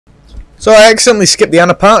So I accidentally skipped the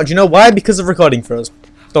Anna part. Do you know why? Because of recording froze.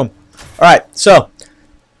 Done. Alright, so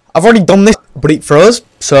I've already done this, but it froze.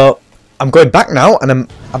 So I'm going back now, and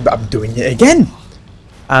I'm doing it again.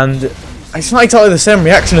 And it's not exactly the same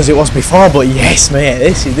reaction as it was before, but yes,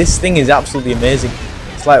 mate, this thing is absolutely amazing.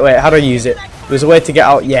 It's like, wait, how do I use it? There's a way to get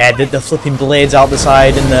out. Yeah, the flipping blades out the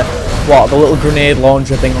side, and the little grenade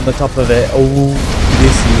launcher thing on the top of it. Oh,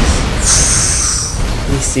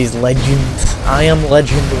 this is legend. I Am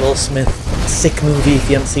Legend, Will Smith. Sick movie if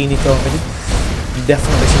you haven't seen it already.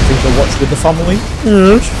 Definitely something to watch with the family.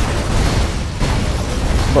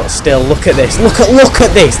 But still, look at this. Look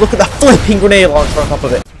at this. Look at that flipping grenade launcher on top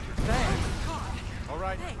of it.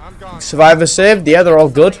 Survivors saved. Yeah, they're all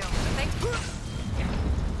good.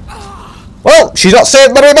 Well, she's not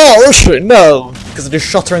saved anymore, is she? No, because I just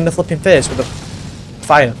shot her in the flipping face with a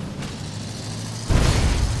fire.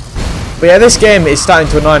 But yeah, this game is starting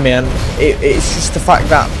to annoy me, and it's just the fact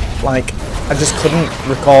that, like, I just couldn't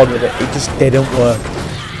record with it. It just didn't work.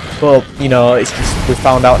 But, you know, it's just, we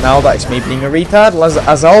found out now that it's me being a retard,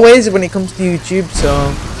 as always, when it comes to YouTube,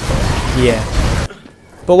 so, yeah.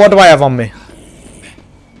 But what do I have on me?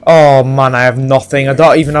 Oh, man, I have nothing. I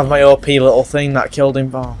don't even have my OP little thing that killed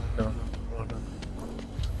him. Oh,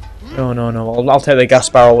 no. I'll take the gas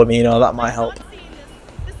barrel with me, you know, that might help.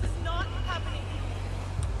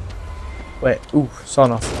 Wait, ooh,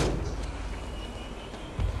 sawn off.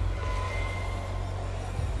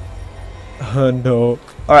 Oh no.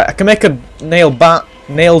 Alright, I can make a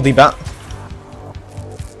naildy bat.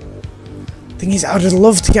 Thing is, I would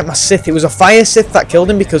love to get my Sith. It was a fire Sith that killed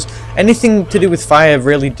him, because anything to do with fire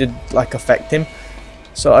really did, like, affect him.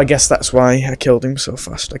 So I guess that's why I killed him so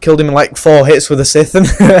fast. I killed him in like 4 hits with a Sith, and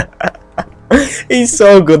he's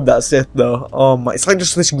so good, that Sith, though. Oh my, it's like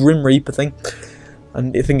just this Grim Reaper thing.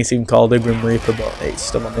 And I think it's even called a Grim Reaper, but it's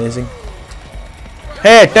still amazing.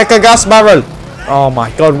 Hey, take a gas barrel! Oh my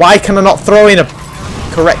god, why can I not throw in a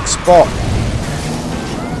correct spot?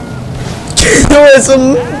 There's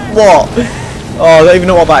some... what? Oh, I don't even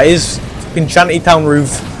know what that is. Fucking shantytown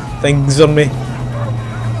roof things on me.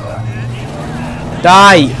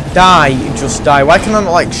 Die! Just die. Why can I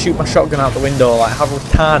not, like, shoot my shotgun out the window? Like, how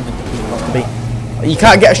retarded do people have to be? You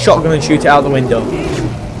can't get a shotgun and shoot it out the window.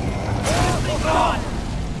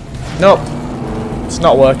 Nope. It's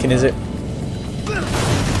not working, is it?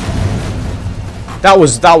 That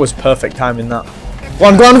was perfect timing, that. Go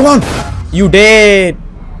on! You did!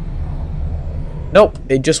 Nope,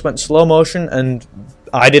 it just went slow motion, and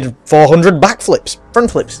I did 400 backflips. Front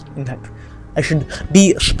flips, in fact. I should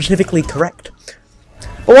be specifically correct.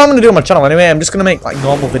 But what I'm going to do on my channel anyway, I'm just going to make, like,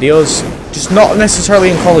 normal videos. Just not necessarily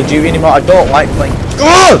in Call of Duty anymore. I don't like playing...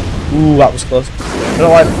 Oh! Ooh, that was close. I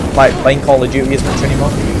don't like playing Call of Duty as much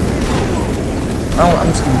anymore.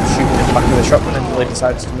 I'm just going to shoot in the back of the shotgun until he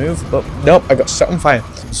decides to move. But, nope, I got set on fire.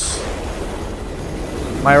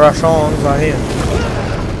 My rations are here.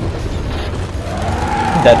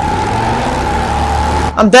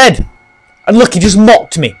 I'm dead. And look, he just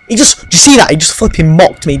mocked me. Do you see that? He just flipping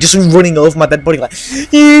mocked me, just running over my dead body like... I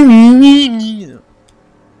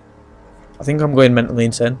think I'm going mentally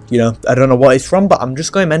insane. You know, I don't know what it's from, but I'm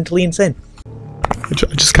just going mentally insane. I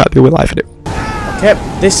just can't deal with life in it. Okay,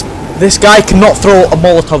 this guy cannot throw a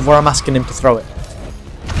Molotov where I'm asking him to throw it.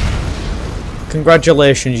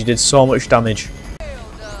 Congratulations, you did so much damage.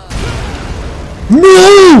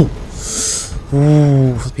 No!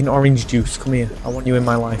 Ooh, flipping orange juice. Come here. I want you in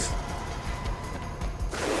my life.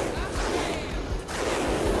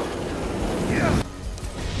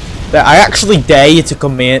 I actually dare you to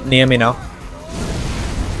come near me now.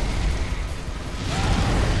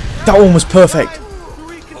 That one was perfect.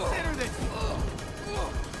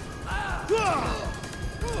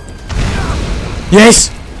 Yes!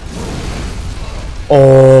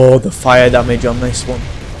 Oh, the fire damage on this one.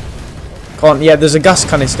 Come on, yeah, there's a gas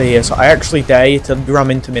canister here, so I actually dare you to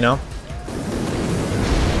ram into me now.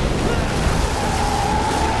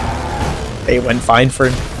 It went fine for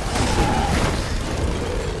him.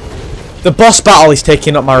 The boss battle is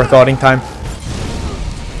taking up my recording time.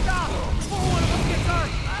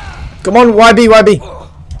 Come on, YB.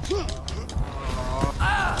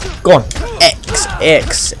 Go on.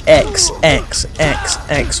 X,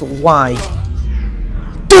 Y.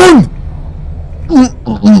 Done!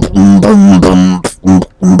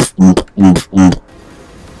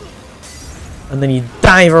 And then you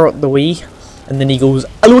dive her up the Wii, and then he goes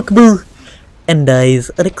Allahu Akbar and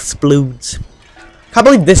dies and explodes. Can't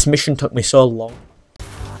believe this mission took me so long.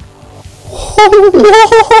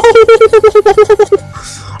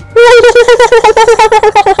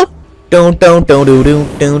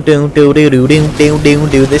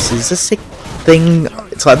 This is a sick thing.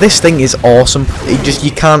 It's like, this thing is awesome.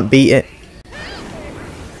 You can't beat it.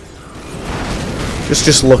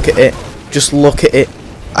 Just look at it. Just look at it.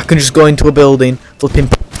 I can just go into a building, flipping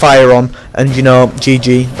fire on, and you know,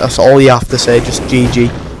 GG. That's all you have to say, just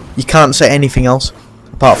GG. You can't say anything else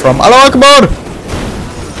apart from Hello, come on.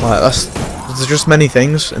 Like, there's just many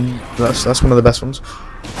things, and that's one of the best ones.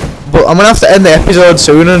 But I'm gonna have to end the episode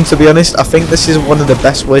soon, and to be honest, I think this is one of the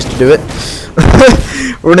best ways to do it.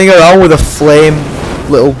 Running around with a flame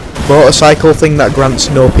little motorcycle thing that grants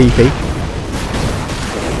no PP.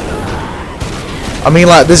 I mean,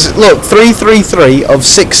 like, there's, look, 333 of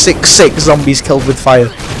 666 zombies killed with fire.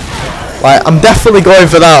 Like, I'm definitely going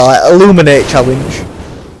for that, like, illuminate challenge.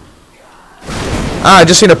 Ah, I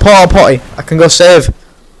just seen a porta potty. I can go save.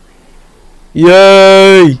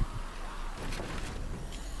 Yay!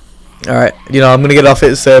 Alright, you know, I'm gonna get off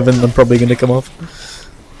it, save, and I'm probably gonna come off.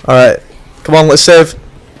 Alright, come on, let's save.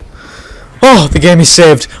 Oh, the game is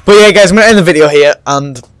saved. But yeah, guys, I'm gonna end the video here,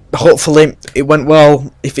 and hopefully it went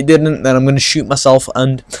well. If it didn't, then I'm gonna shoot myself.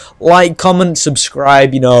 And like, comment,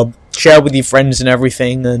 subscribe, you know, share with your friends and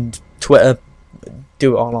everything, and Twitter,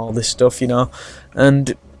 do it on all this stuff, you know.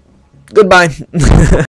 And goodbye.